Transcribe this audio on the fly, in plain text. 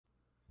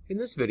In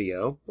this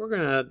video, we're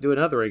going to do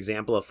another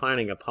example of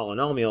finding a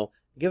polynomial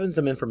given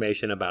some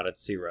information about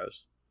its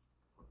zeros.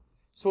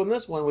 So in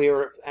this one, we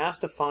were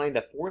asked to find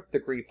a fourth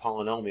degree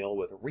polynomial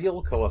with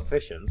real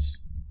coefficients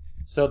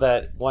so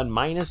that 1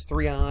 minus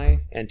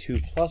 3i and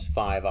 2 plus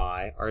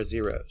 5i are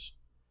zeros.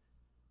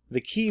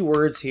 The key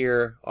words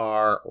here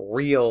are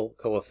real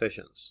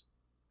coefficients.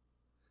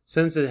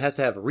 Since it has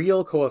to have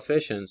real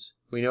coefficients,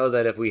 we know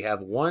that if we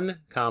have one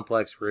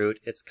complex root,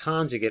 its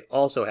conjugate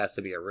also has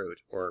to be a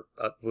root. Or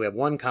if we have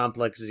one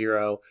complex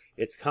zero,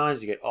 its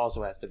conjugate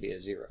also has to be a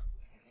zero.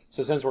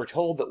 So since we're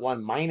told that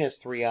 1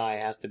 minus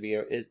 3i has to be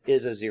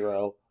is a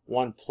zero,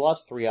 1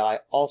 plus 3i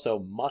also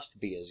must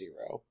be a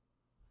zero.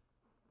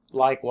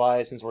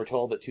 Likewise, since we're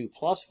told that 2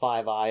 plus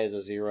 5i is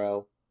a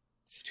zero,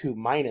 2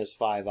 minus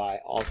 5i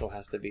also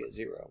has to be a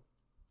zero.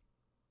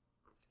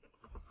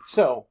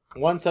 So,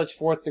 one such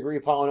fourth degree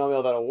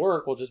polynomial that'll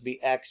work will just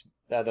be x,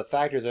 the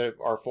factors that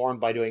are formed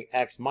by doing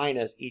x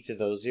minus each of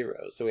those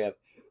zeros. So we have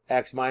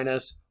x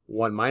minus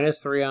 1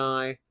 minus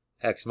 3i,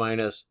 x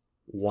minus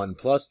 1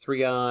 plus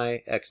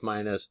 3i, x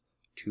minus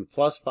 2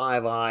 plus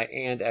 5i,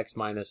 and x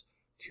minus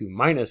 2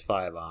 minus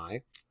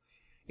 5i.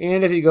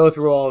 And if you go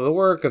through all of the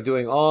work of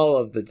doing all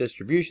of the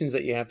distributions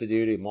that you have to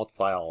do to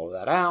multiply all of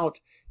that out,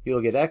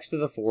 you'll get x to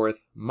the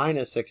fourth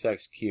minus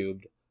 6x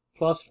cubed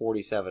plus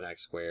 47x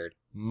squared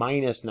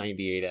minus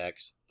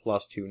 98x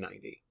plus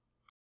 290.